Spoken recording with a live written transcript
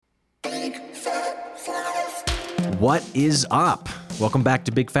What is up? Welcome back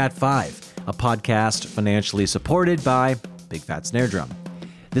to Big Fat Five, a podcast financially supported by Big Fat Snare Drum.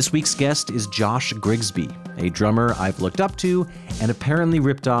 This week's guest is Josh Grigsby, a drummer I've looked up to and apparently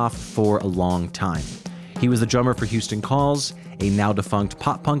ripped off for a long time. He was the drummer for Houston Calls, a now-defunct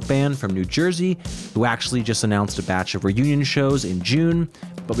pop-punk band from New Jersey, who actually just announced a batch of reunion shows in June,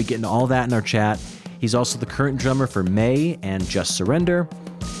 but we get into all that in our chat. He's also the current drummer for May and Just Surrender.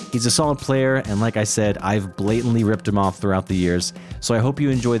 He's a solid player, and like I said, I've blatantly ripped him off throughout the years, so I hope you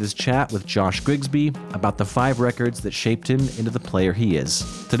enjoy this chat with Josh Grigsby about the 5 records that shaped him into the player he is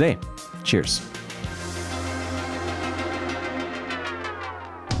today. Cheers.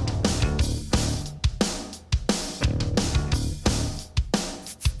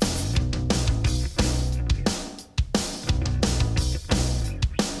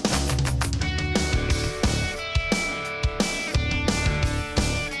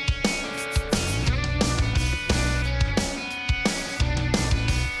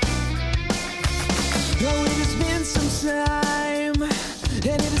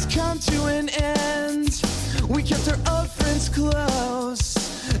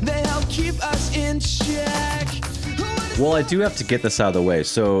 Well, I do have to get this out of the way.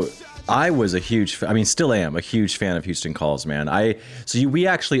 So I was still am a huge fan of Houston Calls, man. We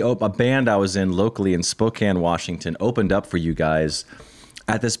actually, a band I was in locally in Spokane, Washington, opened up for you guys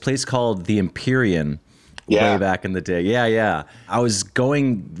at this place called The Empyrean way back in the day. Yeah. I was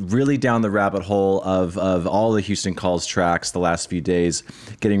going really down the rabbit hole of all the Houston Calls tracks the last few days,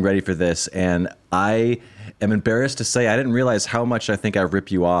 getting ready for this. And I am embarrassed to say I didn't realize how much I think I rip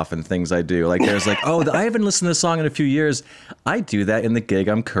you off and things I do. Like there's I haven't listened to this song in a few years. I do that in the gig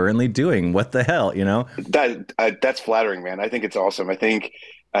I'm currently doing. What the hell, you know? That's flattering, man. I think it's awesome.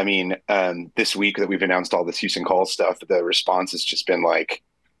 This week that we've announced all this Houston Calls stuff, the response has just been like,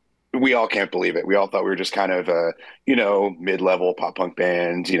 we all can't believe it. We all thought we were just kind of a, mid-level pop punk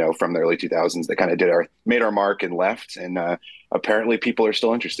band, from the early 2000s that kind of made our mark and left. And apparently people are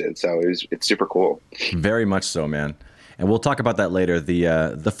still interested. So it's super cool. Very much so, man. And we'll talk about that later,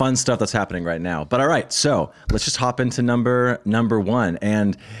 the fun stuff that's happening right now. But all right, so let's just hop into number 1.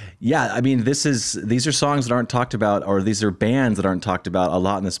 And yeah, these are songs that aren't talked about, or these are bands that aren't talked about a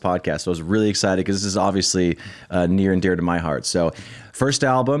lot in this podcast. So I was really excited because this is obviously near and dear to my heart. So first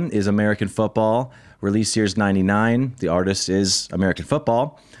album is American Football. Release year's 99. The artist is American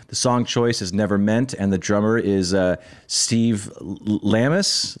Football. The song choice is Never Meant, and the drummer is Steve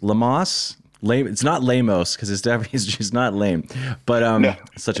Lamos. It's not Lamos because he's just not lame, but no.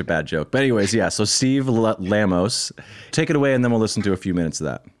 Such a bad joke. But anyways, yeah. So Steve Lamos, take it away, and then we'll listen to a few minutes of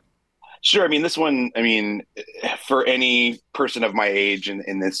that. Sure. This one, for any person of my age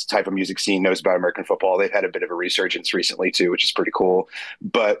in this type of music scene knows about American Football. They've had a bit of a resurgence recently too, which is pretty cool.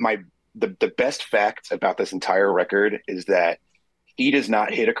 But the best fact about this entire record is that he does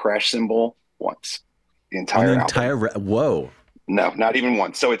not hit a crash cymbal once. The entire album. Whoa. No, not even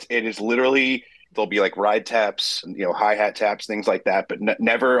once. So it is literally, there'll be like ride taps, hi-hat taps, things like that, but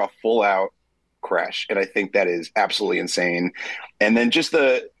never a full out crash. And I think that is absolutely insane. And then just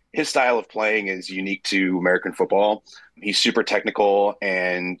his style of playing is unique to American Football. He's super technical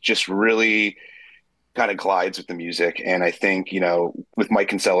and just really kind of glides with the music. And I think, with Mike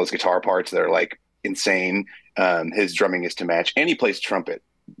Kinsella's guitar parts that are like insane, his drumming is to match. And he plays trumpet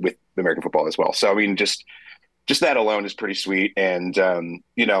with American Football as well. So, just that alone is pretty sweet. And, I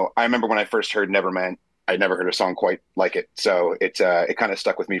remember when I first heard Never Meant, I'd never heard a song quite like it. So it kind of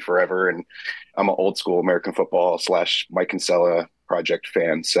stuck with me forever. And I'm an old school American Football / Mike Kinsella project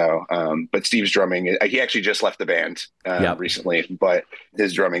fan. So, but Steve's drumming, he actually just left the band recently, but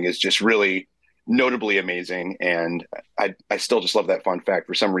his drumming is just really notably amazing. And I still just love that fun fact.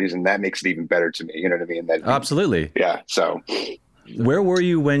 For some reason, that makes it even better to me. You know what I mean? Absolutely. Yeah. So where were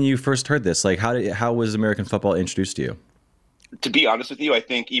you when you first heard this? Like, how was American Football introduced to you? To be honest with you, I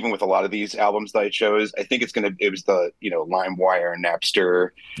think even with a lot of these albums that I chose, I think it was the, LimeWire, Napster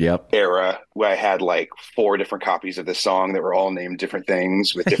era where I had like 4 different copies of this song that were all named different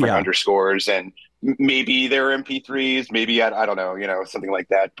things with different underscores, and maybe they were MP3s, maybe I don't know, something like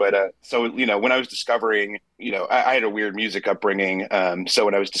that. But so, when I was discovering, I had a weird music upbringing. So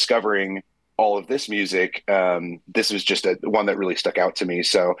when I was discovering all of this music, this was just one that really stuck out to me.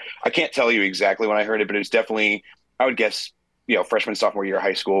 So I can't tell you exactly when I heard it, but it was definitely, I would guess, freshman, sophomore year of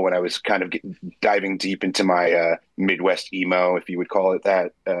high school, when I was kind of diving deep into my Midwest emo, if you would call it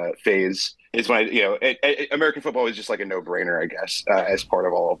that, phase, is when American Football was just like a no-brainer, I guess, as part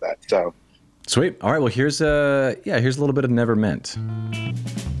of all of that. So sweet. All right. Well, here's a little bit of Never Meant.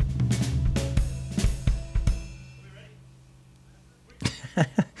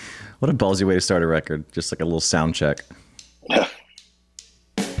 What a ballsy way to start a record. Just like a little sound check.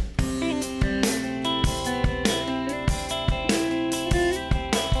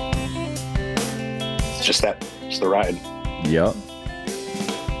 It's just the ride. Yep.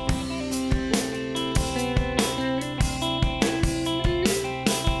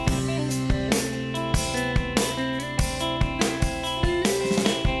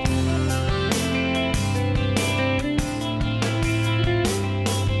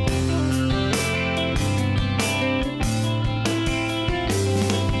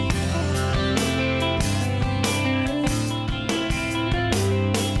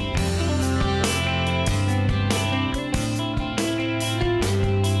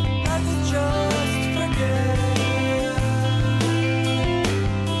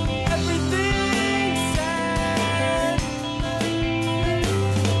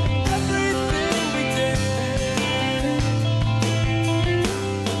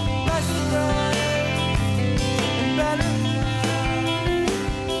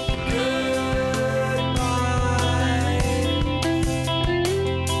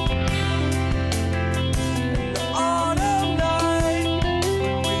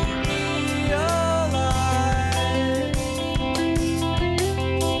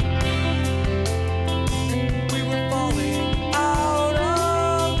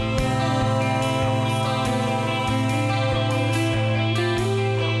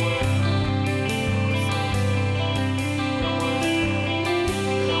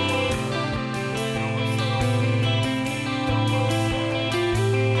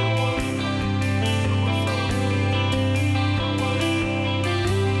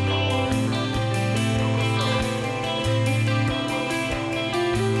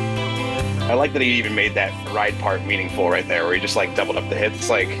 I like that he even made that ride part meaningful right there, where he just like doubled up the hits.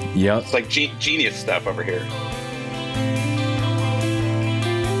 It's like genius stuff over here.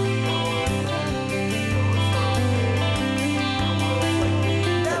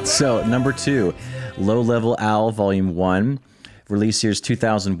 So, number 2, Low Level Owl, Volume 1. Release year's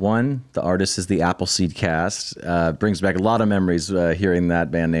 2001. The artist is the Appleseed Cast. Brings back a lot of memories hearing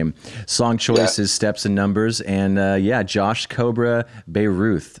that band name. Song choice is Steps and Numbers. And Josh Cobra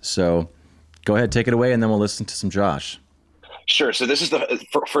Beyrouth. So go ahead, take it away, and then we'll listen to some Josh. Sure. So this is the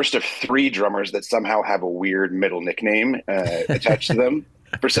first of 3 drummers that somehow have a weird middle nickname attached to them.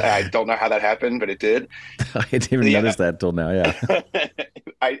 I don't know how that happened, but it did. I didn't even notice that till now, yeah.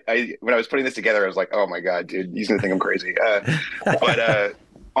 I when I was putting this together, I was like, oh my God, dude, he's going to think I'm crazy. But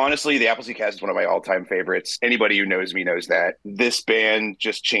honestly, the Appleseed Cast is one of my all-time favorites. Anybody who knows me knows that. This band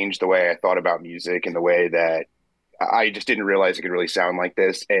just changed the way I thought about music and the way that I just didn't realize it could really sound like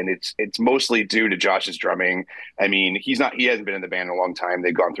this. And it's mostly due to Josh's drumming. I mean, he hasn't been in the band in a long time.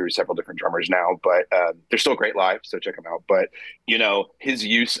 They've gone through several different drummers now, but they're still great live. So check them out. But, his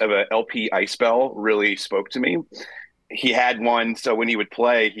use of a LP ice bell really spoke to me. He had one. So when he would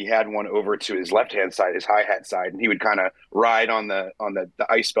play, he had one over to his left-hand side, his hi-hat side, and he would kind of ride on the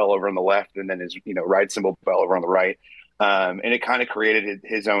ice bell over on the left, and then his, ride cymbal bell over on the right. And it kind of created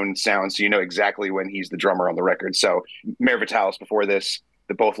his own sound. So you know exactly when he's the drummer on the record. So Mayor Vitalis before this,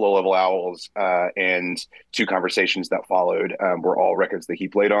 the both Low Level Owls and Two Conversations that followed were all records that he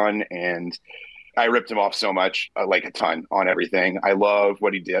played on. And I ripped him off so much, like a ton on everything. I love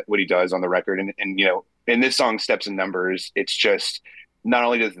what he does on the record. And in this song, Steps and Numbers, it's just, not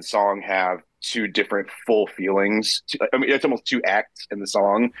only does the song have 2 different full feelings, it's almost 2 acts in the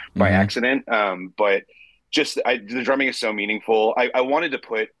song by accident. But just the drumming is so meaningful. I wanted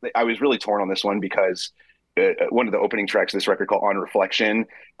to I was really torn on this one because one of the opening tracks of this record, called On Reflection,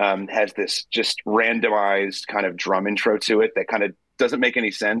 has this just randomized kind of drum intro to it that kind of doesn't make any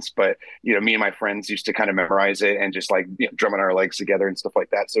sense. But, me and my friends used to kind of memorize it and just like drumming our legs together and stuff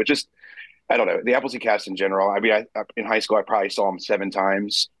like that. So it just, I don't know, the Appleseed Cast in general. I mean, in high school, I probably saw them 7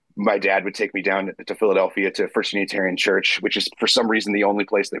 times. My dad would take me down to Philadelphia to First Unitarian Church, which is for some reason the only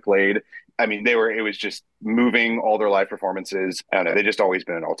place they played. I mean, it was just moving, all their live performances. I don't know, they just always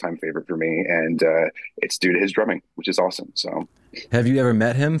been an all-time favorite for me. And it's due to his drumming, which is awesome. So have you ever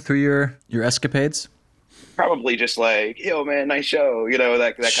met him through your escapades? Probably just like, yo, man, nice show,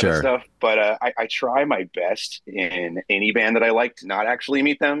 that kind of stuff. But I try my best in any band that I like to not actually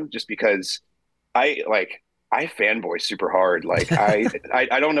meet them, just because I fanboy super hard. Like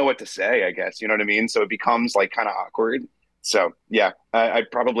I don't know what to say, I guess, you know what I mean? So it becomes like kind of awkward. So yeah, I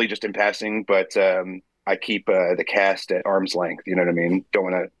probably just in passing, but I keep the cast at arm's length. You know what I mean? Don't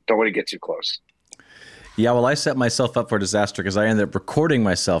want to get too close. Yeah, well, I set myself up for disaster because I ended up recording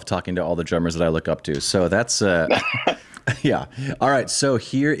myself talking to all the drummers that I look up to. So that's, yeah. All right, so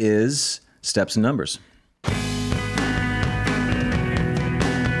here is Steps and Numbers.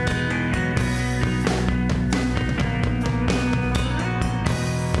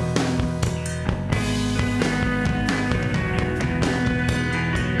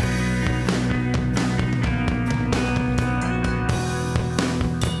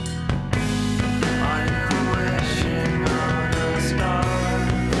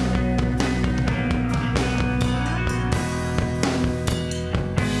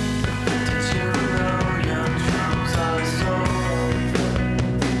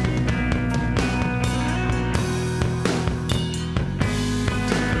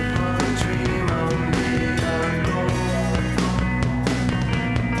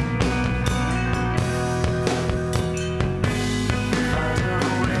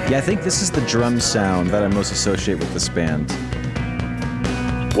 Yeah, I think this is the drum sound that I most associate with this band.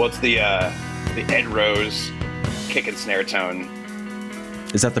 Well, it's the Ed Rose kick and snare tone.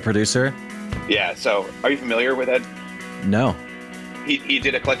 Is that the producer? Yeah. So, are you familiar with Ed? No. He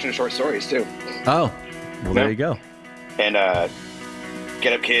did a collection of short stories too. Oh, well, there you go. And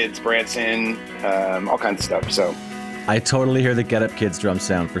Get Up Kids, Branson, all kinds of stuff. So I totally hear the Get Up Kids drum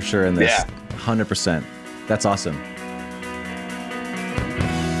sound for sure in this. Yeah. 100%. That's awesome.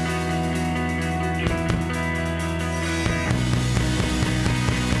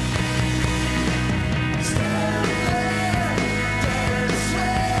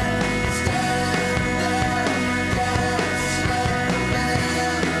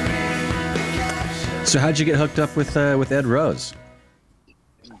 So how'd you get hooked up with Ed Rose?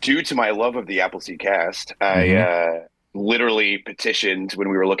 due to my love of the Appleseed Cast, I literally petitioned when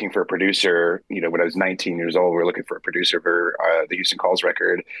we were looking for a producer. You know, when I was 19 years old, we were looking for a producer for the Houston Calls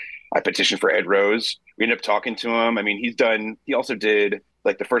record. I petitioned for Ed Rose. We ended up talking to him. I mean, he also did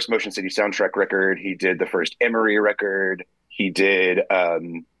like the first Motion City soundtrack record. He did the first Emery record. He did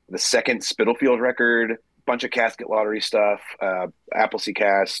the second Spitalfield record, bunch of Casket Lottery stuff, Appleseed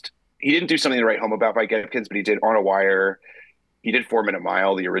Cast. He didn't do Something to Write Home About by Get Up Kids, but he did On a Wire. He did 4 Minute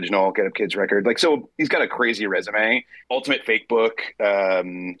Mile, the original Get Up Kids record. Like, so he's got a crazy resume. Ultimate Fake Book,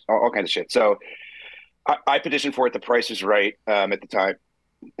 all kinds of shit. So I petitioned for it. The price was right at the time.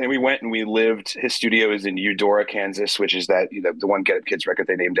 And we went and we lived. His studio is in Eudora, Kansas, which is that, you know, the one Get Up Kids record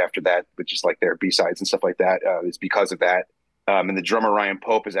they named after that, which is like their B-sides and stuff like that. It's because of that. And the drummer Ryan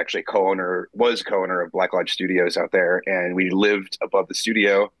Pope is actually was co-owner of Black Lodge Studios out there. And we lived above the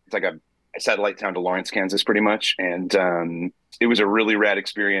studio. It's like a satellite town to Lawrence, Kansas, pretty much. And it was a really rad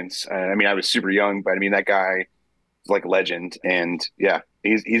experience. I mean, I was super young, but I mean, that guy is like a legend. And yeah,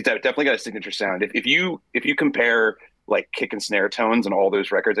 he's definitely got a signature sound. If you compare like kick and snare tones and all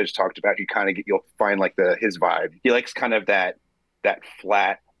those records I just talked about, you'll find like his vibe. He likes kind of that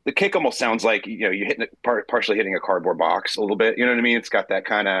flat. The kick almost sounds like, you know, you hitting it partially hitting a cardboard box a little bit. You know what I mean? It's got that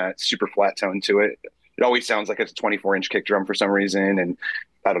kind of super flat tone to it. It always sounds like it's a 24-inch kick drum for some reason, and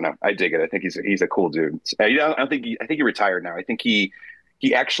I don't know. I dig it. I think he's a cool dude. I think he retired now. I think he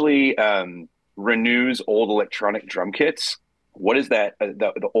actually renews old electronic drum kits. What is that?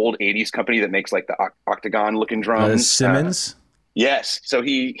 The old '80s company that makes like the octagon looking drums. Simmons. Yes. So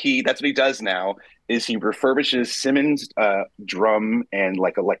he that's what he does now. Is he refurbishes Simmons drum and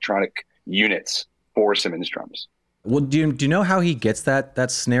like electronic units for Simmons drums. Well, do you know how he gets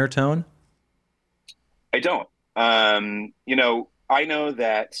that snare tone? I don't. You know, I know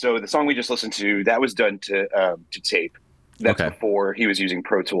that. So the song we just listened to, that was done to tape. That's before he was using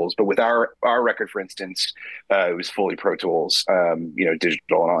Pro Tools. But with our record, for instance, it was fully Pro Tools, you know,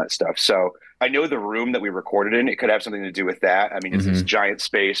 digital and all that stuff. So I know the room that we recorded in, it could have something to do with that. I mean, it's this giant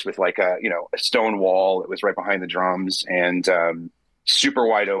space with like a stone wall that was right behind the drums and super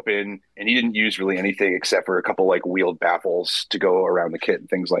wide open. And he didn't use really anything except for a couple like wheeled baffles to go around the kit and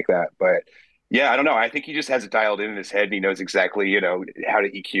things like that. But yeah, I don't know. I think he just has it dialed in his head and he knows exactly, you know, how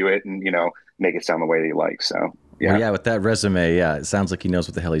to EQ it and, you know, make it sound the way that he likes. So, yeah. Well, yeah, with that resume, yeah, it sounds like he knows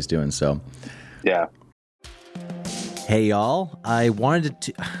what the hell he's doing. So, yeah. Hey, y'all. I wanted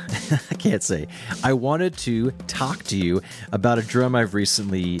to talk to you about a drum I've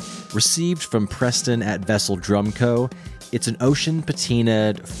recently received from Preston at Vessel Drum Co. It's an Ocean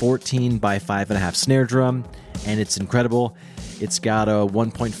patinaed 14 by 5.5 snare drum, and it's incredible. It's got a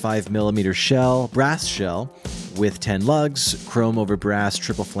 1.5 millimeter shell, brass shell, with 10 lugs, chrome over brass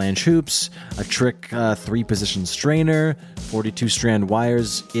triple flange hoops, a trick 3-position strainer, 42 strand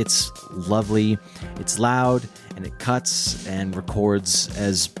wires. It's lovely, it's loud, and it cuts and records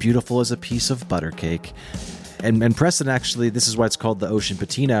as beautiful as a piece of butter cake. And Preston, actually, this is why it's called the Ocean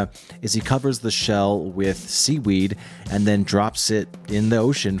Patina, is he covers the shell with seaweed and then drops it in the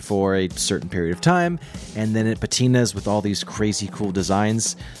ocean for a certain period of time, and then it patinas with all these crazy cool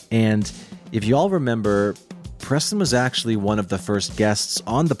designs. And if you all remember, Preston was actually one of the first guests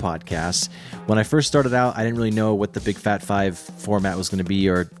on the podcast. When I first started out, I didn't really know what the Big Fat Five format was going to be,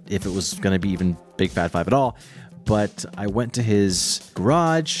 or if it was going to be even Big Fat Five at all. But I went to his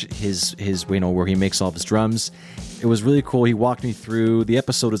garage, his where he makes all of his drums. It was really cool. He walked me through. The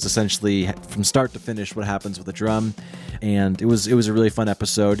episode is essentially from start to finish what happens with a drum, and it was a really fun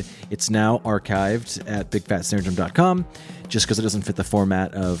episode. It's now archived at bigfatsnaredrum.com, just because it doesn't fit the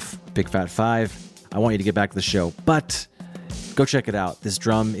format of Big Fat 5. I want you to get back to the show, but go check it out. This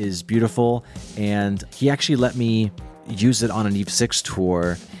drum is beautiful, and he actually let me use it on an Eve 6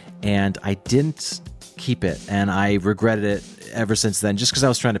 tour, and I didn't keep it, and I regretted it ever since then, just because I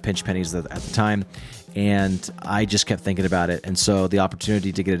was trying to pinch pennies at the time. And I just kept thinking about it. And so the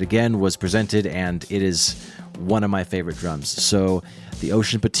opportunity to get it again was presented, and it is one of my favorite drums. So the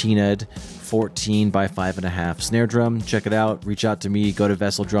Ocean Patinaed 14 by 5.5 snare drum. Check it out. Reach out to me. Go to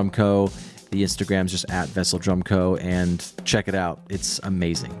Vessel Drum Co. The Instagram's just at Vessel Drum Co. And check it out. It's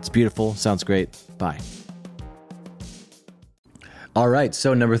amazing. It's beautiful. Sounds great. Bye. All right,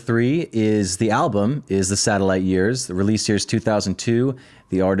 so number 3 is the album is The Satellite Years. The release year is 2002.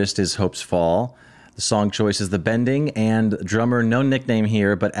 The artist is Hopes Fall. The song choice is The Bending, and drummer, no nickname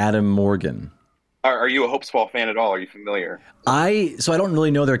here, but Adam Morgan. Are you a Hopes Fall fan at all? Are you familiar? I don't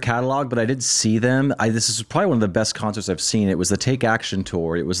really know their catalog, but I did see them. This is probably one of the best concerts I've seen. It was the Take Action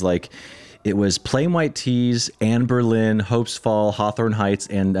tour. It was Plain White T's, Anne Berlin, Hopes Fall, Hawthorne Heights,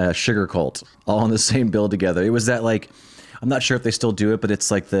 and Sugar Cult all on the same bill together. It was that I'm not sure if they still do it, but it's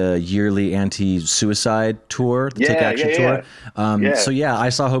like the yearly anti-suicide tour, the Take Action tour. So yeah, I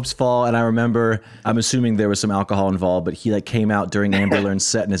saw Hopes Fall, and I remember, I'm assuming there was some alcohol involved, but he came out during Anne Berlin's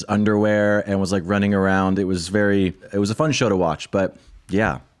set in his underwear and was running around. It was a fun show to watch, but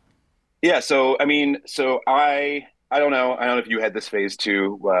yeah. Yeah. So, I don't know. I don't know if you had this phase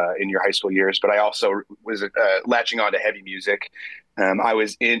too in your high school years, but I also was latching on to heavy music. I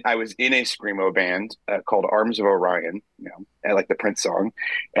was in a screamo band called Arms of Orion, like the Prince song,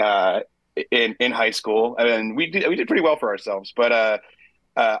 in high school, and we did pretty well for ourselves. But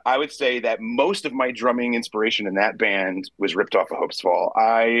I would say that most of my drumming inspiration in that band was ripped off of Hopes Fall.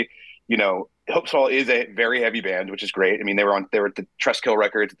 Hopes Fall is a very heavy band, which is great. I mean, they were at the Trustkill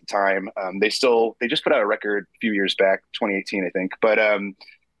Records at the time. They just put out a record a few years back, 2018, I think. But I'd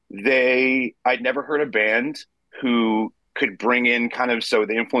never heard a band who could bring in so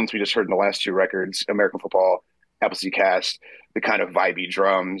the influence we just heard in the last 2 records, American Football, Appleseed Cast, the kind of vibey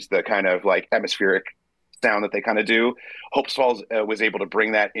drums, the kind of atmospheric sound that they kind of do. Hopes Fall was able to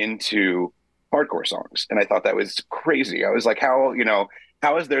bring that into hardcore songs, and I thought that was crazy. I was like, how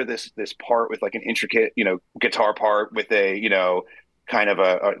is there this part with an intricate guitar part with a kind of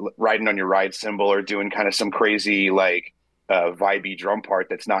a riding on your ride cymbal, or doing kind of some crazy vibey drum part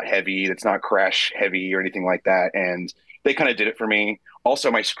that's not heavy, that's not crash heavy or anything like that. And they kind of did it for me.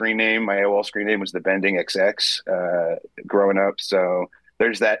 Also, my AOL screen name was The Bending XX growing up. So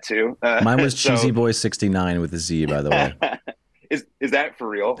there's that too. Mine was Cheesy Boy 69 with a Z, by the way. Is that for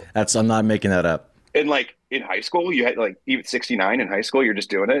real? I'm not making that up. And in high school, you had even 69 in high school, you're just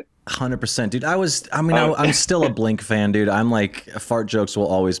doing it? 100%, dude. I'm still a Blink fan, dude. I'm fart jokes will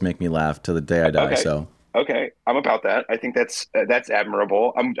always make me laugh till the day I die. Okay. So okay, I'm about that. I think that's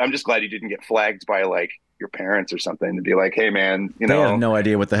admirable. I'm just glad you didn't get flagged by your parents or something to be like, hey man, they have no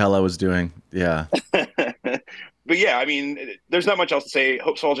idea what the hell I was doing. Yeah. But yeah, I mean, there's not much else to say.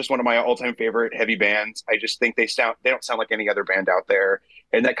 Hopes Fall is just one of my all-time favorite heavy bands. I just think they don't sound like any other band out there,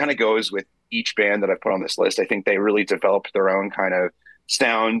 and that kind of goes with each band that I've put on this list. I think they really developed their own kind of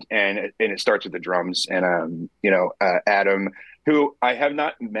sound, and it starts with the drums. And Adam, who I have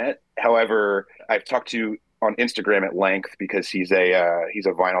not met, however, I've talked to on Instagram at length because he's a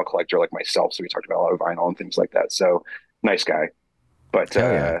vinyl collector like myself. So we talked about a lot of vinyl and things like that. So nice guy. But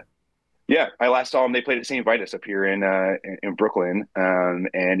yeah, I last saw them. They played at St. Vitus up here in Brooklyn, and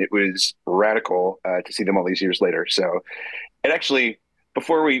it was radical to see them all these years later. So, and actually,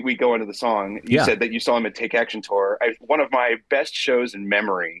 before we go into the song, you said that you saw him at Take Action Tour. One of my best shows in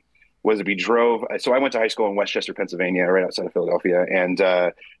memory was we drove. So I went to high school in Westchester, Pennsylvania, right outside of Philadelphia,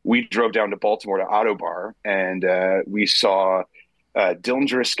 and we drove down to Baltimore to Autobar, and we saw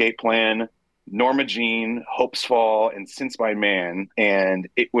Dillinger Escape Plan, Norma Jean, Hopes Fall, and Since My Man, and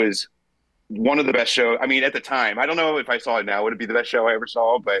it was one of the best shows. I mean, at the time, I don't know if I saw it now, would it be the best show I ever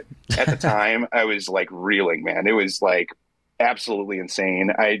saw? But at the time, I was reeling, man. It was absolutely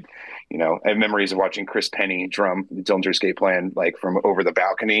insane. I have memories of watching Chris Penny drum the Dillinger Escape Plan from over the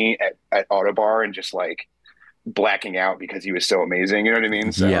balcony at Autobar, and just blacking out because he was so amazing. You know what I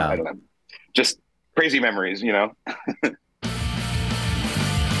mean? So I don't know, just crazy memories.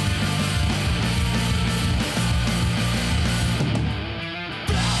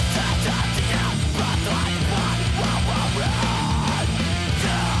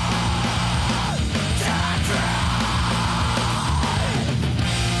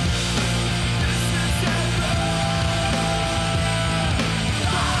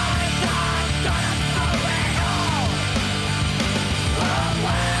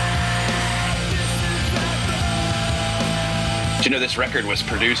 This record was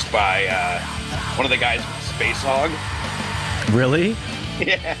produced by one of the guys with Space Hog. Really?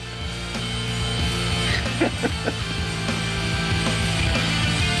 Yeah.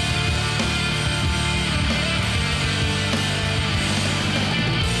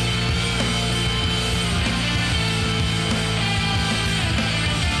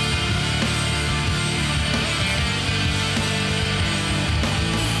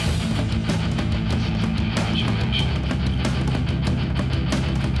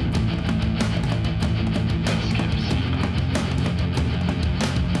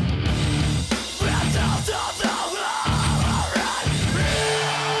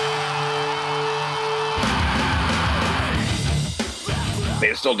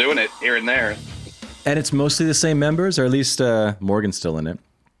 still doing it here and there. And it's mostly the same members, or at least Morgan's still in it.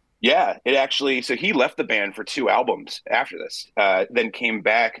 Yeah, it actually. So he left the band for 2 albums after this. Then came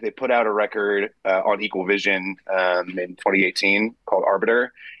back. They put out a record on Equal Vision in 2018 called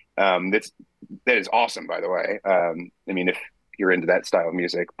Arbiter. That is awesome, by the way. I mean, if you're into that style of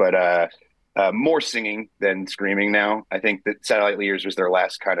music, but more singing than screaming now. I think that Satellite Leaders was their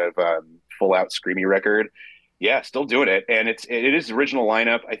last kind of full out screamy record. Yeah, still doing it, and it is original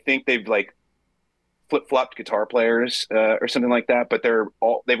lineup. I think they've like flip-flopped guitar players or something like that, but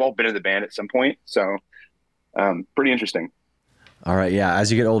they've all been in the band at some point, so pretty interesting. All right, yeah.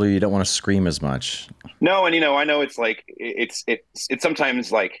 As you get older, you don't want to scream as much. No, and I know it's like it's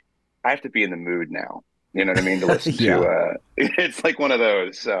sometimes like I have to be in the mood now. You know what I mean? To listen to it's like one of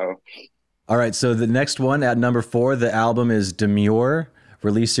those. So, all right. So the next one at number 4, the album is Demure.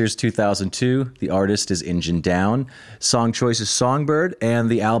 Release year's 2002. The artist is Engine Down. Song choice is Songbird,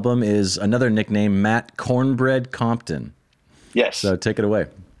 and the album is another nickname, Matt Cornbread Compton. Yes. So take it away.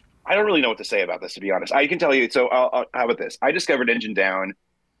 I don't really know what to say about this, to be honest. I can tell you. So how about this? I discovered Engine Down.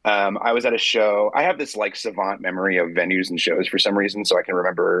 I was at a show. I have this like savant memory of venues and shows for some reason, so I can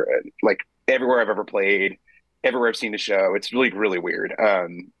remember like everywhere I've ever played, everywhere I've seen a show. It's really, really weird.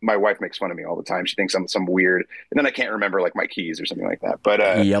 My wife makes fun of me all the time. She thinks I'm some weird, and then I can't remember like my keys or something like that.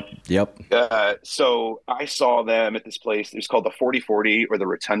 But Yep. so I saw them at this place. It was called the 4040 or the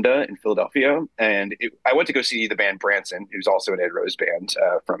Rotunda in Philadelphia, and I went to go see the band Branson, who's also an Ed Rose band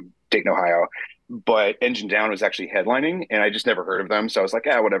from Dayton, Ohio. But Engine Down was actually headlining, and I just never heard of them. So I was like,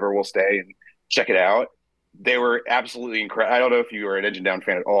 whatever, we'll stay and check it out. They were absolutely incredible. I don't know if you were an Engine Down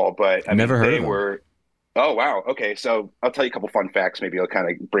fan at all, but I never mean, heard they of them. were. Oh, wow. Okay. So I'll tell you a couple fun facts. Maybe I'll kind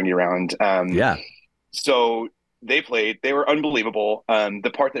of bring you around. Yeah. So they were unbelievable.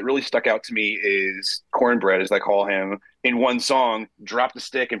 The part that really stuck out to me is Cornbread, as I call him, in one song, dropped the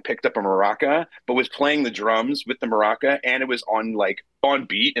stick and picked up a maraca, but was playing the drums with the maraca, and it was on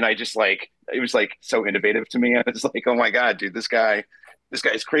beat. And I just it was like so innovative to me. I was like, oh my God, dude, this guy's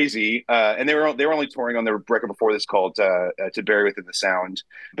crazy. And they were only touring on their record before this called To Bury Within the Sound.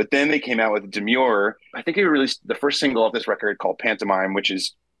 But then they came out with Demure. I think they released the first single of this record called Pantomime, which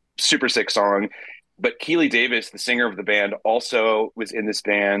is super sick song. But Keely Davis, the singer of the band, also was in this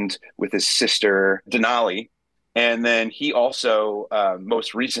band with his sister Denali. And then he also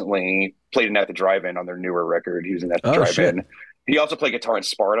most recently played in At the Drive-In on their newer record. He was in At the Drive-In. Shit. He also played guitar in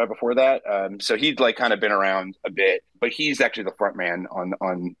Sparta before that. So he'd kind of been around a bit, but he's actually the front man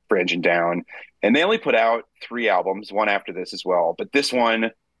on for Engine Down. And they only put out 3 albums, one after this as well. But this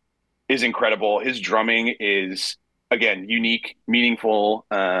one is incredible. His drumming is, again, unique, meaningful.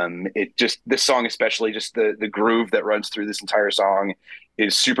 This song, especially just the groove that runs through this entire song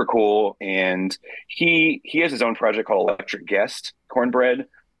is super cool. And he has his own project called Electric Guest, Cornbread.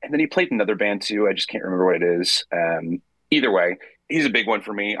 And then he played in another band too. I just can't remember what it is. Either way, he's a big one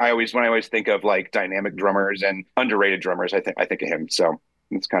for me. When I always think of like dynamic drummers and underrated drummers, I think of him. So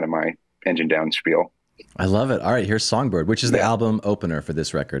it's kind of my Engine Down spiel. I love it. All right, here's Songbird, which is the album opener for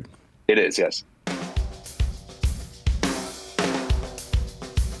this record. It is, yes.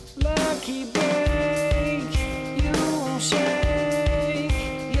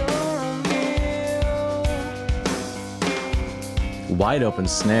 Wide open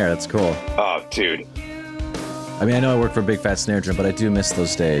snare. That's cool. Oh, dude. I mean, I know I work for Big Fat Snare Drum, but I do miss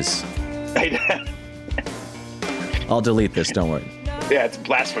those days. I'll delete this. Don't worry. Yeah, it's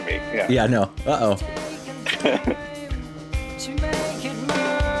blasphemy. Yeah. Yeah, no. Uh-oh.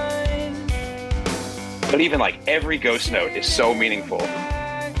 But even like every ghost note is so meaningful.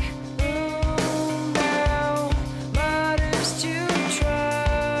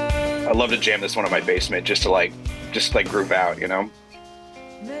 I love to jam this one in my basement just to groove out, you know?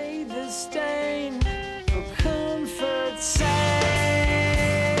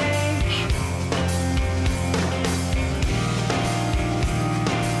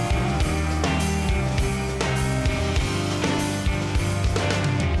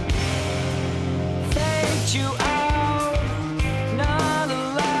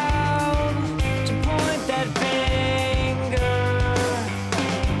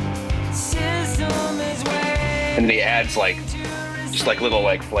 And then he adds just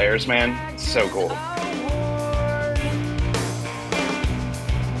little flares, man. It's so cool.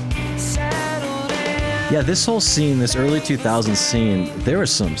 Yeah, this whole scene, this early 2000s scene, there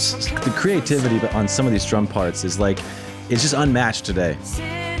was the creativity on some of these drum parts is it's just unmatched today.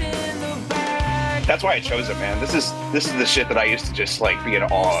 That's why I chose it, man. This is the shit that I used to just be in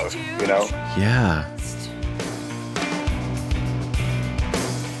awe of, you know? Yeah.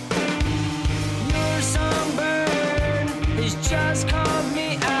 Your songbird has just called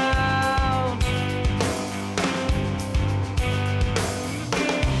me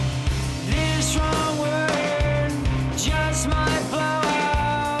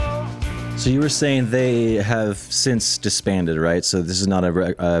So you were saying they have since disbanded, right? So this is not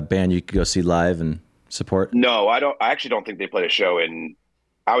a band you could go see live and support? No, I don't. I actually don't think they played a show in.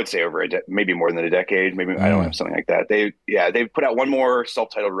 I would say over maybe more than a decade. Maybe I don't know, Mm. something like that. They've put out one more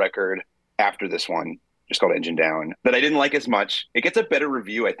self-titled record after this one, just called Engine Down, that I didn't like as much. It gets a better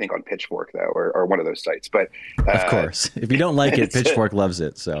review, I think, on Pitchfork though, or one of those sites. But Of course. If you don't like it, it's Pitchfork loves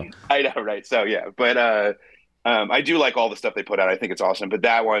it. So I know, right? So yeah, but I do like all the stuff they put out. I think it's awesome. But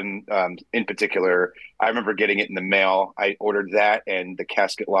that one in particular, I remember getting it in the mail. I ordered that and the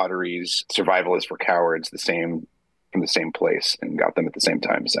Casket Lottery's Survival is for Cowards, the same from the same place, and got them at the same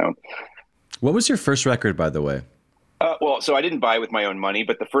time. So, what was your first record, by the way? well, so I didn't buy it with my own money,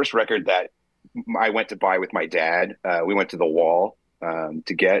 but the first record that I went to buy with my dad, we went to the Wall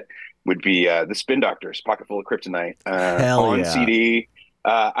to get, would be the Spin Doctors, Pocket Full of Kryptonite, Hell on yeah. CD.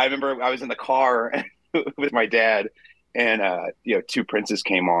 I remember I was in the car with my dad, and Two Princes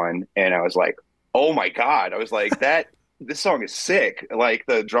came on, and I was like, "Oh my God!" I was like, "That this song is sick. Like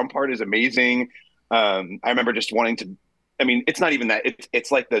the drum part is amazing." I remember just wanting to. I mean, it's not even that.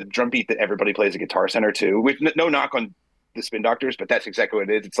 It's like the drum beat that everybody plays at Guitar Center too. With no knock on the Spin Doctors, but that's exactly what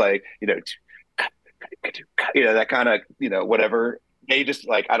it is. It's like that kind of whatever. They just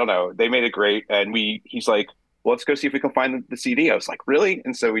like, I don't know. They made it great, and he's like, well, let's go see if we can find the CD. I was like, really?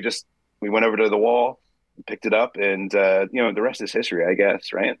 And so we went over to the Wall, picked it up, and the rest is history, I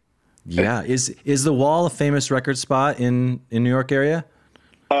guess, right? Yeah. Is the Wall a famous record spot in New York area?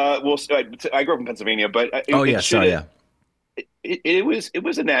 Well, so I grew up in Pennsylvania, but Oh yeah, sorry, yeah. it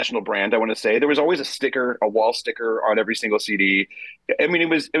was a national brand. I want to say there was always a sticker, a Wall sticker on every single CD. I mean, it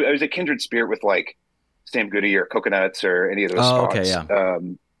was a kindred spirit with like Sam Goody or Coconuts or any of those Oh, okay, spots. yeah.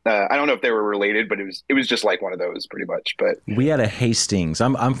 I don't know if they were related, but it was just like one of those pretty much. But We had a Hastings.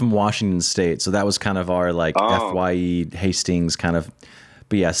 I'm from Washington State, so that was kind of our like oh FYE Hastings kind of.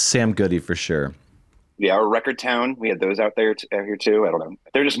 But yeah, Sam Goody for sure. yeah, our Record Town, we had those out here too. I don't know.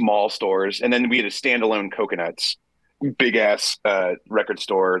 They're just mall stores, and then we had a standalone Coconuts, big ass record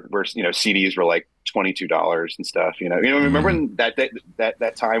store where CDs were like $22 and stuff. Remember Mm. when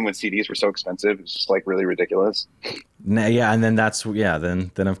that time when CDs were so expensive? It was just like really ridiculous. Yeah, and then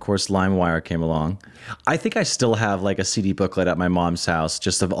then of course LimeWire came along. I think I still have like a CD booklet at my mom's house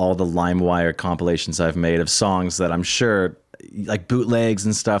just of all the LimeWire compilations I've made of songs that I'm sure like bootlegs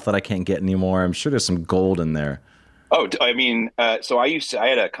and stuff that I can't get anymore. I'm sure there's some gold in there. Oh, I mean, so I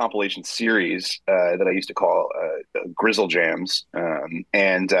had a compilation series that I used to call Grizzle Jams,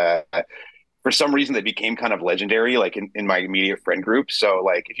 and for some reason they became kind of legendary, like in my immediate friend group. So,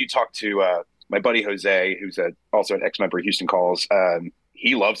 like, if you talk to my buddy Jose, who's also an ex-member of Houston Calls,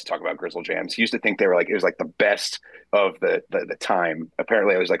 he loves to talk about Grizzle Jams. He used to think they were like it was like the best of the time.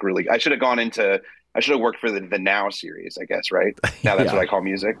 Apparently, I was like really. I should have worked for the Now series, I guess. Right now, that's what Yeah, I call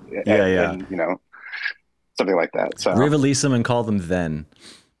music, yeah, yeah. and something like that. So. Re-release them and call them then.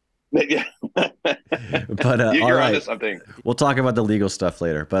 Yeah. But all You're onto right, something. we'll talk about the legal stuff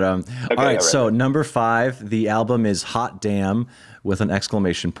later. But all Okay, right. all So right. number 5, the album is Hot Damn with an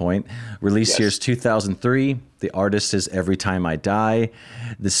exclamation point. Release year's Yes. 2003. The artist is Every Time I Die.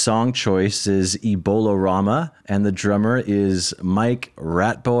 The song choice is Ebola Rama, and the drummer is Mike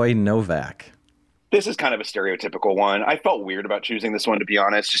Ratboy Novak. This is kind of a stereotypical one. I felt weird about choosing this one, to be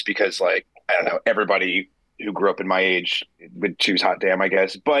honest, just because, like, I don't know, everybody who grew up in my age would choose Hot Damn, I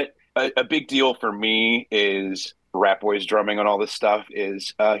guess. But a big deal for me is Rat Boy's drumming on all this stuff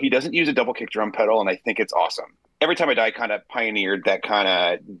is he doesn't use a double kick drum pedal, and I think it's awesome. Every Time I Die kind of pioneered that kind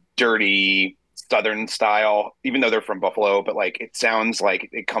of dirty Southern style, even though they're from Buffalo, but like it sounds like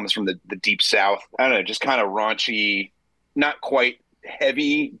it comes from the deep South. I don't know, just kind of raunchy, not quite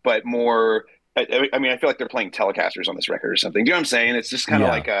heavy, but more. I mean, I feel like they're playing Telecasters on this record or something. Do you know what I'm saying? It's just kind of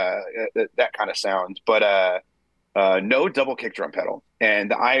Yeah. like that kind of sound, but no double kick drum pedal,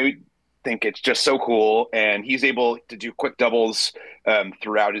 and I think it's just so cool. And he's able to do quick doubles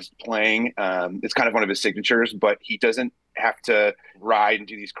throughout his playing. It's kind of one of his signatures, but he doesn't have to ride and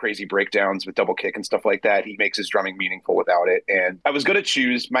do these crazy breakdowns with double kick and stuff like that. He makes his drumming meaningful without it. And I was going to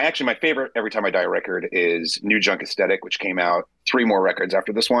choose my favorite Every Time I Die record is New Junk Aesthetic, which came out 3 more records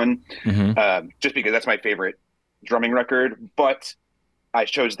after this one, Hmm. just because that's my favorite drumming record. But I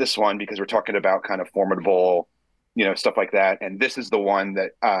chose this one because we're talking about kind of formidable, stuff like that. And this is the one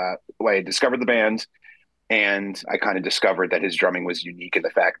that I discovered the band, and I kind of discovered that his drumming was unique in the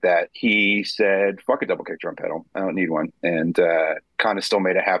fact that he said, fuck a double kick drum pedal. I don't need one. And kind of still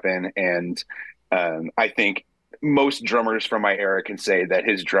made it happen. And I think most drummers from my era can say that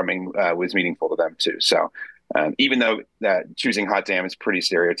his drumming was meaningful to them too. So even though choosing Hot Damn is pretty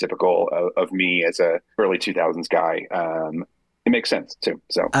stereotypical of me as a early 2000s guy, makes sense too.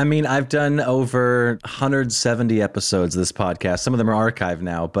 So I mean, I've done over 170 episodes of this podcast. Some of them are archived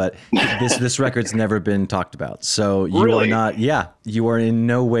now, but this record's never been talked about. So you are really, not, you are in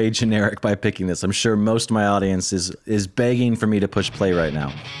no way generic by picking this. I'm sure most of my audience is begging for me to push play right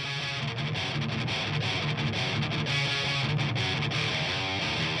now.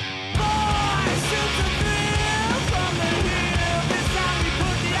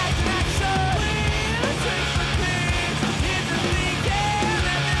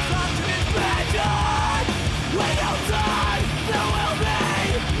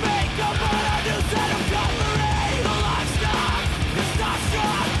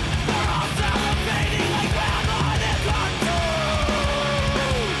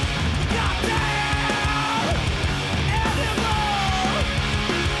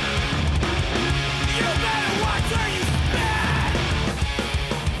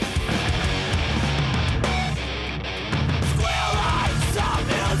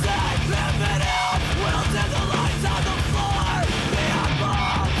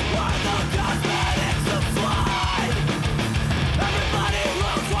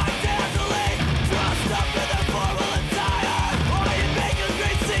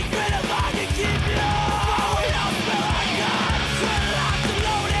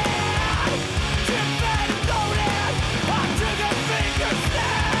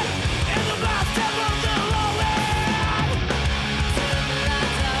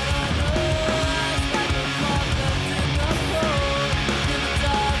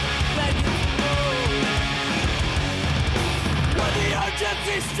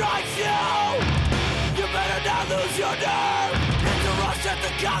 Strikes you, you better not lose your nerve. It's a rush that the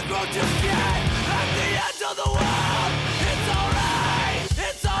cockroaches get at the end of the world. It's alright,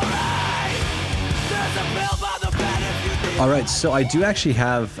 there's a pill by the bed if you need. All right, so I do actually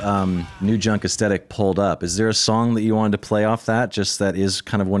have New Junk Aesthetic pulled up. Is there a song that you wanted to play off that? Just that is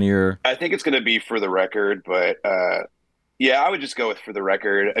kind of one of your... I think it's going to be For the Record, but yeah, I would just go with For the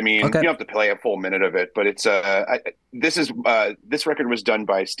Record. I mean, Okay. you don't have to play a full minute of it, but it's this record was done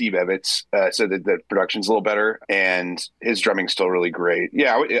by Steve Evans, so the production's a little better, and his drumming's still really great.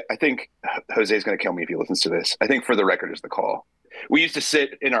 Yeah, I think Jose's going to kill me if he listens to this. I think For the Record is the call. We used to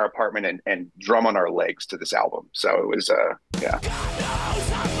sit in our apartment and drum on our legs to this album, so it was yeah. God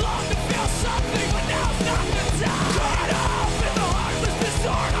knows I've longed to feel something, but now's not the time. Caught up in the heartless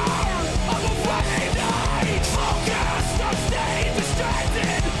disorder of a Friday night. Focused, I'm staying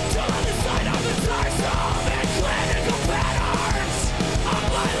distracted till on the side of the tiresome and clinical patterns of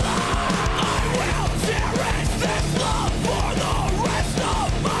my life. I will cherish this love for the rest of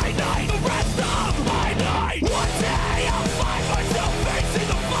my night. The rest of my night. One day I'll find myself facing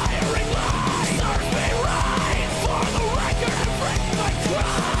the firing line. Serve me right for the record and break my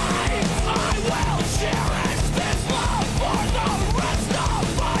crime. I will cherish this love for the rest of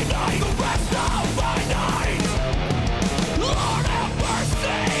my night. The rest of my night. Lord have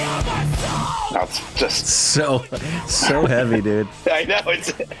mercy on my soul. No, it's just So heavy, dude. I know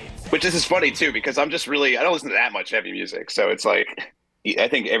which is funny too, because I don't listen to that much heavy music, so it's like I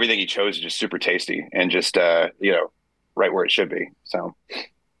think everything he chose is just super tasty and just right where it should be. So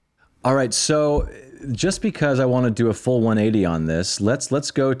All right, so just because I want to do a full 180 on this,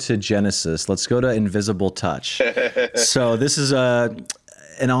 let's go to Genesis. Let's go to Invisible Touch. So this is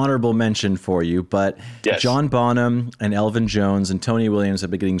an honorable mention for you, but Yes. John Bonham and Elvin Jones and Tony Williams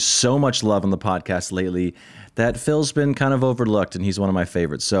have been getting so much love on the podcast lately that Phil's been kind of overlooked, and he's one of my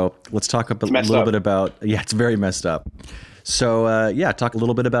favorites. So let's talk a messed little up. bit about, it's very messed up. So talk a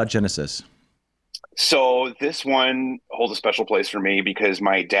little bit about Genesis. So this one holds a special place for me because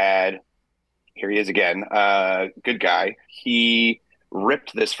my dad, here he is again, good guy. He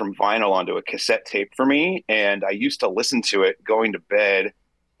ripped this from vinyl onto a cassette tape for me, and I used to listen to it going to bed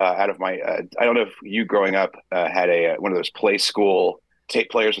out of my. I don't know if you growing up had one of those Play School tape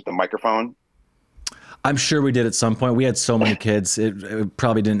players with the microphone. I'm sure we did at some point. We had so many kids. It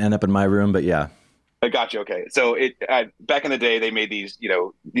probably didn't end up in my room, but yeah. I got you. Okay. So back in the day, they made these,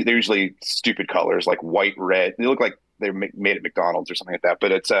 they're usually stupid colors like white, red. They look like they're made at McDonald's or something like that.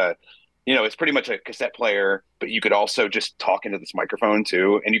 But it's it's pretty much a cassette player, but you could also just talk into this microphone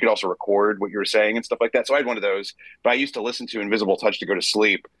too. And you could also record what you were saying and stuff like that. So I had one of those, but I used to listen to Invisible Touch to go to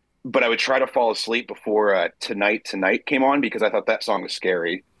sleep, but I would try to fall asleep before Tonight came on because I thought that song was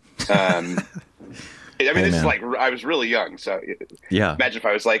scary. I mean, this is like, I was really young. So yeah, imagine if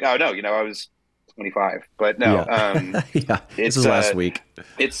I was like, oh no, I was 25, but no, yeah. This is last week.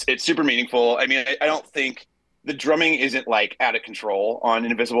 It's super meaningful. I mean, I don't think the drumming isn't like out of control on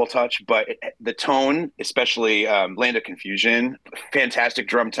Invisible Touch, but the tone, especially Land of Confusion, fantastic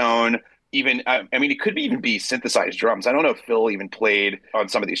drum tone, even I mean, it could be even be synthesized drums. I don't know if Phil even played on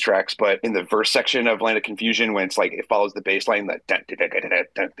some of these tracks, but in the verse section of Land of Confusion, when it's like it follows the bass line, that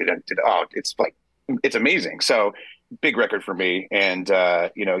oh, it's like it's amazing. So big record for me. And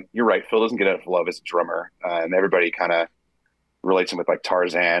you know, you're right. Phil doesn't get enough love as a drummer, and everybody kind of relates him with like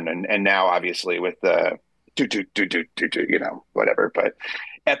Tarzan, and now obviously with the you know, whatever. But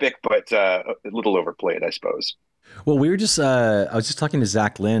epic, but a little overplayed, I suppose. Well, we were just I was just talking to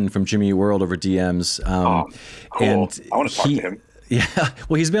Zach Lynn from Jimmy Eat World over DMs. Cool. And I want to talk to him. Yeah,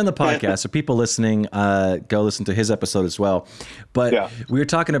 well, he's been on the podcast, so people listening, go listen to his episode as well. But we were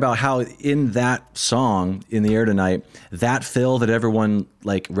talking about how in that song, "In the Air Tonight," that fill that everyone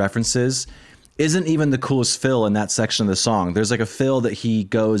like references isn't even the coolest fill in that section of the song. There's like a fill that he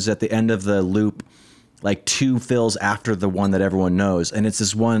goes at the end of the loop, like 2 fills after the one that everyone knows, and it's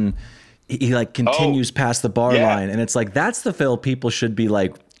this one. He like continues past the bar line, and it's like that's the fill people should be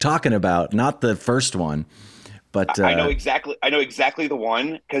like talking about, not the first one. But I know exactly the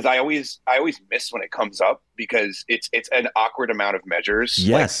one, because I always miss when it comes up, because it's an awkward amount of measures.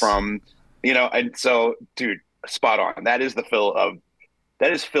 Yes. Like from, you know, and so dude, spot on. That is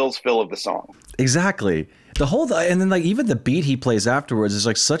Phil's fill of the song. Exactly. The whole, and then like even the beat he plays afterwards is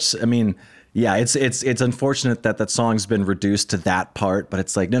like such, I mean, yeah, it's unfortunate that song's been reduced to that part, but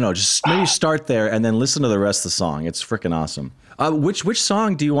it's like, no, just maybe start there and then listen to the rest of the song. It's freaking awesome. Which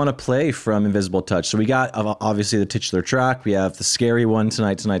song do you want to play from Invisible Touch? So we got obviously the titular track. We have the scary one,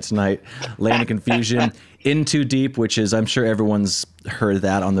 Tonight, Land of Confusion, In Too Deep, which is, I'm sure everyone's heard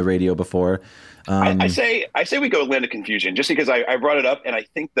that on the radio before. I say we go Land of Confusion, just because I brought it up, and I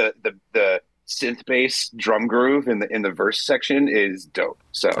think the synth bass drum groove in the verse section is dope.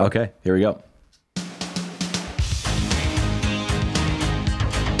 So okay, here we go.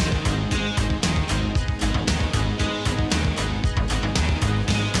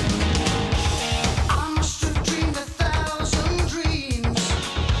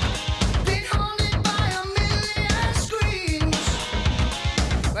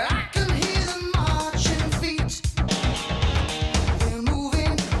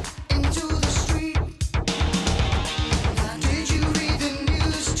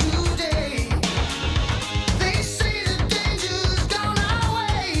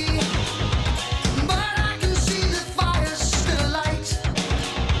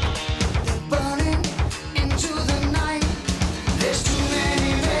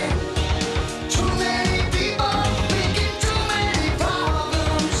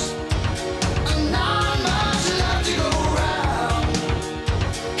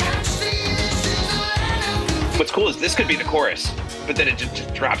 What's cool is this could be the chorus, but then it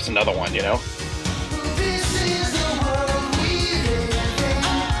just drops another one, you know?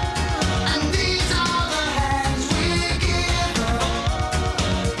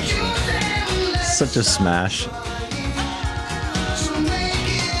 Such a smash.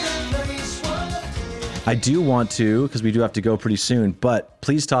 I do want to, because we do have to go pretty soon, but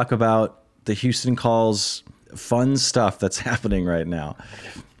please talk about the Houston Calls fun stuff that's happening right now.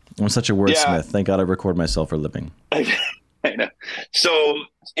 I'm such a wordsmith. Yeah. Thank God I record myself for a living. I know. So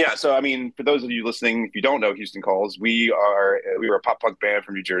I mean, for those of you listening, if you don't know Houston Calls, we were a pop punk band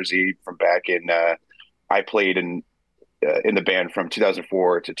from New Jersey from back in. I played in the band from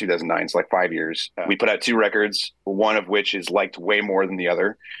 2004 to 2009, so like 5 years. We put out 2 records, one of which is liked way more than the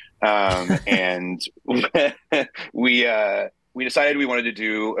other, and we decided we wanted to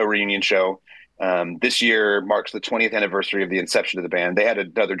do a reunion show. This year marks the 20th anniversary of the inception of the band. They had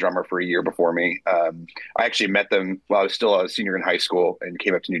another drummer for a year before me. I actually met them while I was still a senior in high school and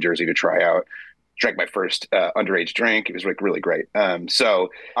came up to New Jersey to try out. Drank my first underage drink. It was like really great. So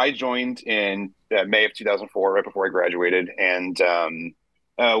I joined in May of 2004, right before I graduated, and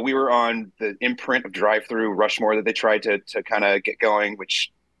we were on the imprint of Drive Through Rushmore that they tried to kind of get going,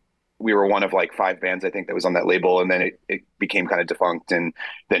 which we were one of like 5 bands, I think, that was on that label. And then it became kind of defunct, and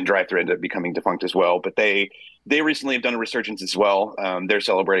then Drive Through ended up becoming defunct as well. But they recently have done a resurgence as well. They're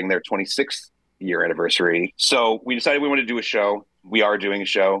celebrating their 26th year anniversary. So we decided we wanted to do a show. We are doing a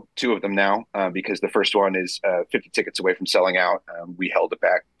show, 2 of them now, because the first one is 50 tickets away from selling out. We held it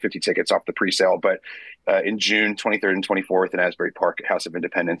back, 50 tickets off the pre-sale, but in June 23rd and 24th in Asbury Park at House of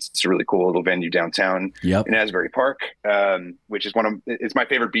Independence. It's a really cool little venue downtown in Asbury Park, which is it's my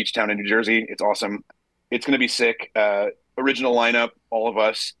favorite beach town in New Jersey. It's awesome. It's going to be sick. Original lineup, all of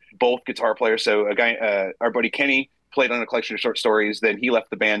us, both guitar players. So a guy, our buddy Kenny, played on A Collection of Short Stories. Then he left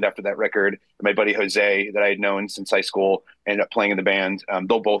the band after that record. And my buddy Jose, that I had known since high we'll ended up playing in the band.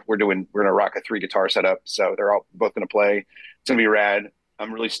 We're going to rock a 3 guitar setup. So they're all both going to play. It's going to be rad.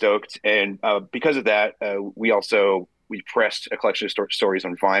 I'm really stoked. And because of that, we pressed A Collection of Stories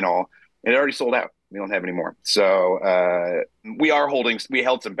on vinyl. and it already sold out. We don't have any more. So we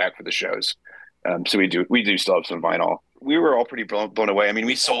held some back for the shows. So we do still have some vinyl. We were all pretty blown away. I mean,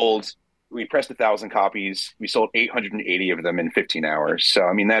 we pressed 1,000 copies. We sold 880 of them in 15 hours. So,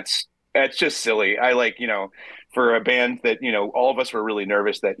 I mean, that's just silly. I like, for a band that, all of us were really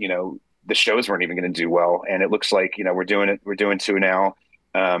nervous that, the shows weren't even going to do well. And it looks like, we're doing two now.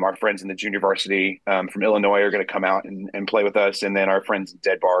 Our friends in the junior varsity from Illinois are going to come out and play with us. And then our friends in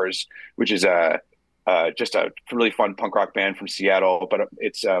Dead Bars, which is just a really fun punk rock band from Seattle. But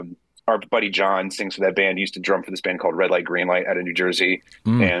it's our buddy John sings for that band. He used to drum for this band called Red Light, Green Light out of New Jersey.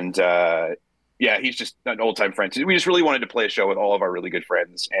 And yeah, he's just an old time friend. We just really wanted to play a show with all of our really good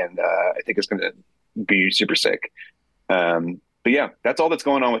friends. And I think it's going to be super sick. But yeah, that's all that's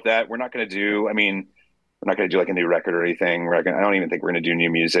going on with that. We're not going to do like a new record or anything. I don't even think we're going to do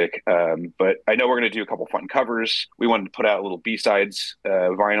new music. But I know we're going to do a couple fun covers. We wanted to put out a little B-sides,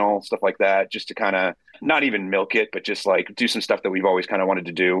 vinyl, stuff like that, just to kind of not even milk it, but just like do some stuff that we've always kind of wanted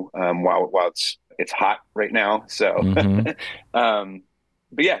to do while it's hot right now. So,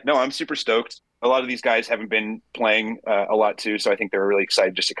 but yeah, no, I'm super stoked. A lot of these guys haven't been playing a lot too. So I think they're really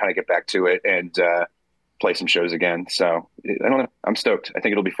excited just to kind of get back to it and play some shows again. So I don't know. I'm stoked. I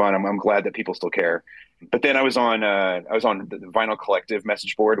think it'll be fun. I'm glad that people still care. But then I was on the Vinyl Collective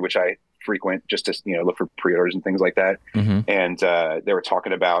message board, which I frequent just to look for pre-orders and things like that. And they were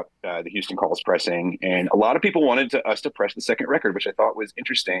talking about the Houston Calls pressing, and a lot of people wanted us to press the second record, which I thought was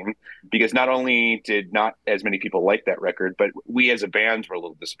interesting because not only did not as many people like that record, but we as a band were a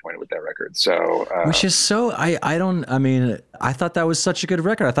little disappointed with that record. So which is so I thought that was such a good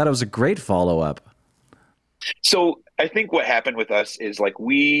record. I thought it was a great follow-up. So I think what happened with us is like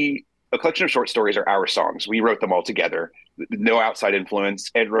a collection of short stories are our songs. We wrote them all together, no outside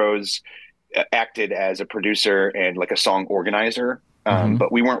influence. Ed Rose acted as a producer and like a song organizer,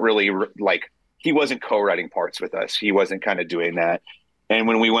 but we weren't really he wasn't co-writing parts with us. He wasn't kind of doing that. And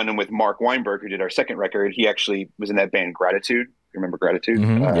when we went in with Mark Weinberg, who did our second record, he actually was in that band Gratitude. You remember Gratitude?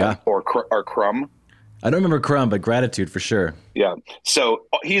 Yeah. Or Crumb. I don't remember Crumb, but Gratitude for sure. Yeah. So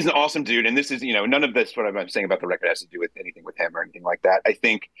he's an awesome dude. And this is, none of this, what I'm saying about the record has to do with anything with him or anything like that. I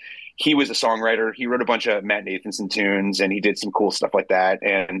think he was a songwriter. He wrote a bunch of Matt Nathanson tunes and he did some cool stuff like that.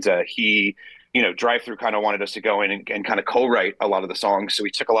 And he, Drive Thru kind of wanted us to go in and kind of co-write a lot of the songs. So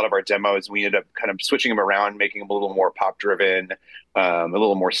we took a lot of our demos. We ended up kind of switching them around, making them a little more pop driven, a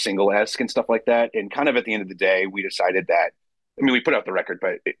little more single-esque and stuff like that. And kind of at the end of the day, we decided that, we put out the record,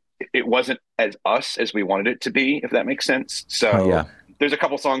 but it wasn't as us as we wanted it to be, if that makes sense. So There's a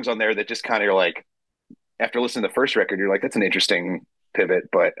couple songs on there that just kind of are like, after listening to the first record, you're like, that's an interesting pivot.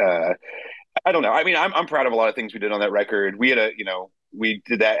 But I don't know. I'm proud of a lot of things we did on that record. We had we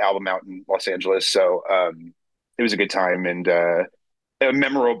did that album out in Los Angeles. So it was a good time and a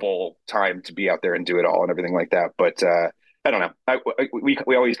memorable time to be out there and do it all and everything like that. But I don't know.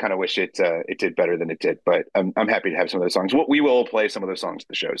 We always kind of wish it did better than it did, but I'm happy to have some of those songs. We will play some of those songs at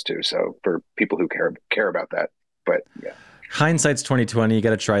the shows too. So for people who care about that, but yeah. Hindsight's 2020. You got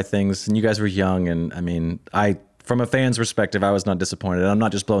to try things, and you guys were young, and from a fan's perspective, I was not disappointed. I'm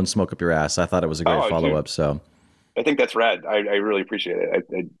not just blowing smoke up your ass. I thought it was a great follow-up. So I think that's rad. I really appreciate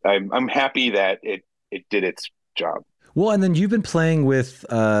it. I'm happy that it did its job. Well, and then you've been playing with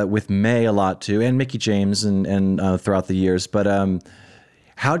May a lot too, and Mickey James, and throughout the years. But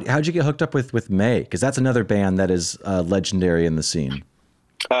how'd you get hooked up with May? Because that's another band that is legendary in the scene.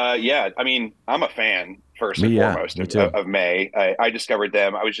 Yeah, I'm a fan first and foremost of May. I discovered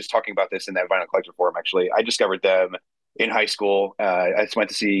them. I was just talking about this in that Vinyl Collector forum. Actually, I discovered them in high school. I just went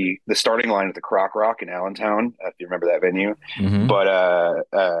to see the starting line at the Croc Rock in Allentown, if you remember that venue. But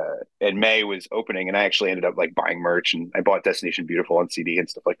and May was opening, and I actually ended up like buying merch, and I bought Destination Beautiful on CD and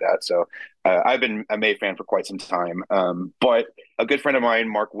stuff like that. So I've been a May fan for quite some time. But a good friend of mine,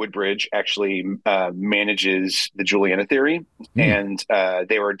 Mark Woodbridge, actually manages the Juliana Theory, and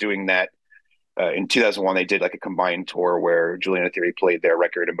they were doing that. In 2001, they did like a combined tour where Juliana Theory played their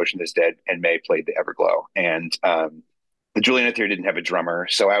record "Emotion Is Dead" and May played the Everglow. And the Juliana Theory didn't have a drummer,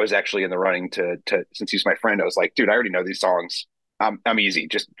 so I was actually in the running to since he's my friend. I was like, dude, I already know these songs. I'm easy.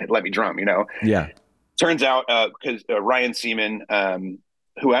 Just let me drum, Yeah. Turns out because Ryan Seaman,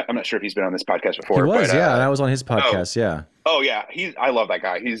 who I'm not sure if he's been on this podcast before. He was, but, and I was on his podcast. Yeah. Oh yeah, I love that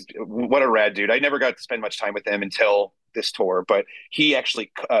guy. What a rad dude. I never got to spend much time with him until this tour, but he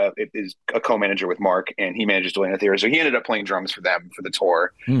actually is a co-manager with Mark, and he manages Juliana Theory. So he ended up playing drums for them for the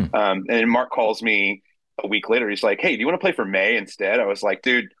tour. And Mark calls me a week later. He's like, "Hey, do you want to play for May instead?" I was like,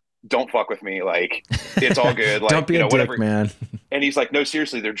 "Dude, don't fuck with me. Like, it's all good. Like, don't be a whatever, dick, man." And he's like, no,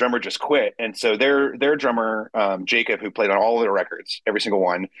 seriously, their drummer just quit. And so their drummer, Jacob, who played on all of their records, every single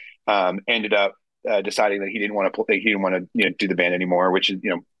one, ended up deciding that he didn't want to play, he didn't want to do the band anymore. Which is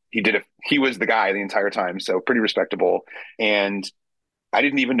he was the guy the entire time, so pretty respectable. And I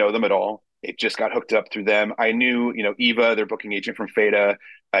didn't even know them at all. It just got hooked up through them. I knew Eva, their booking agent from Feta,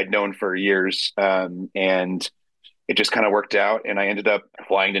 I'd known for years, and it just kind of worked out. And I ended up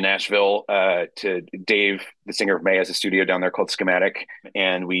flying to Nashville to Dave, the singer of May, has a studio down there called Schematic,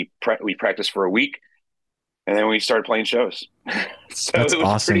 and we practiced for a week, and then we started playing shows. So That's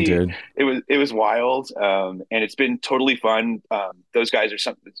awesome, dude. It was wild, and it's been totally fun. Those guys are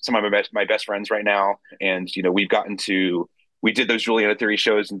some of my best friends right now, and we did those Juliana Theory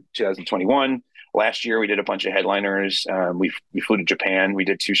shows in 2021. Last year, we did a bunch of headliners. We flew to Japan. We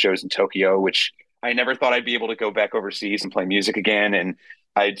did 2 shows in Tokyo, which I never thought I'd be able to go back overseas and play music again. And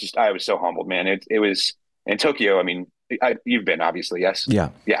I was so humbled, man. It was in Tokyo. I mean, you've been, obviously, yes. Yeah.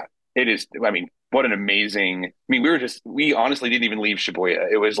 Yeah. It is. I mean, what an amazing, I mean, we honestly didn't even leave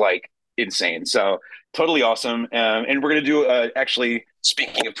Shibuya. It was like insane. So totally awesome. And we're going to do actually,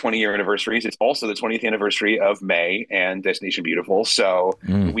 speaking of 20-year anniversaries, it's also the 20th anniversary of May and Destination Beautiful. So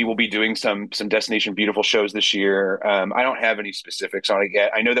we will be doing some Destination Beautiful shows this year. I don't have any specifics on it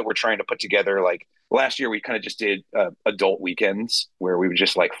yet. I know that we're trying to put together, like last year, we kind of just did adult weekends where we would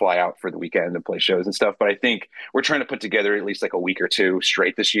just like fly out for the weekend and play shows and stuff. But I think we're trying to put together at least like a week or 2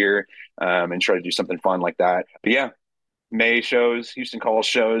 straight this year, and try to do something fun like that. But yeah, May shows, Houston Calls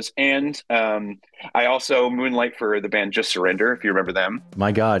shows, and I also moonlight for the band Just Surrender, if you remember them.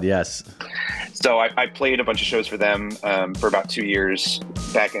 My God, yes. So I played a bunch of shows for them for about 2 years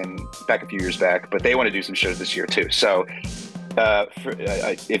back a few years back, but they want to do some shows this year too. So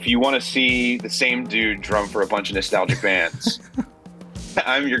if you want to see the same dude drum for a bunch of nostalgic bands,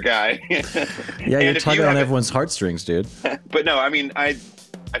 I'm your guy. Yeah, you're tugging on everyone's heartstrings, dude. But no, I mean, I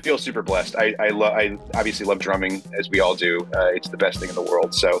feel super blessed. I obviously love drumming, as we all do. It's the best thing in the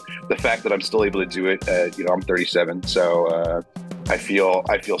world. So the fact that I'm still able to do it, I'm 37, so I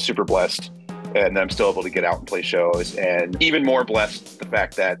feel super blessed, and I'm still able to get out and play shows. And even more blessed the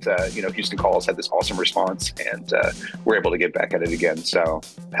fact that Houston Calls had this awesome response, and we're able to get back at it again. So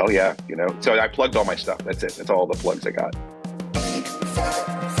hell yeah, So I plugged all my stuff. That's it. That's all the plugs I got.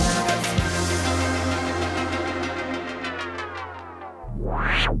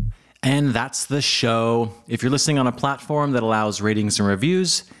 And that's the show. If you're listening on a platform that allows ratings and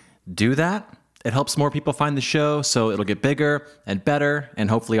reviews, do that. It helps more people find the show, so it'll get bigger and better, and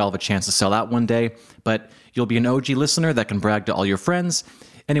hopefully I'll have a chance to sell out one day. But you'll be an OG listener that can brag to all your friends.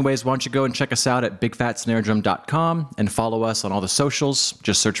 Anyways, why don't you go and check us out at bigfatsnaredrum.com and follow us on all the socials.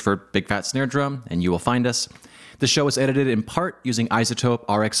 Just search for Big Fat Snare Drum and you will find us. The show is edited in part using iZotope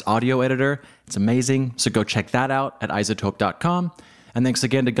RX Audio Editor. It's amazing, so go check that out at iZotope.com. And thanks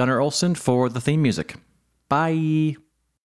again to Gunnar Olsen for the theme music. Bye.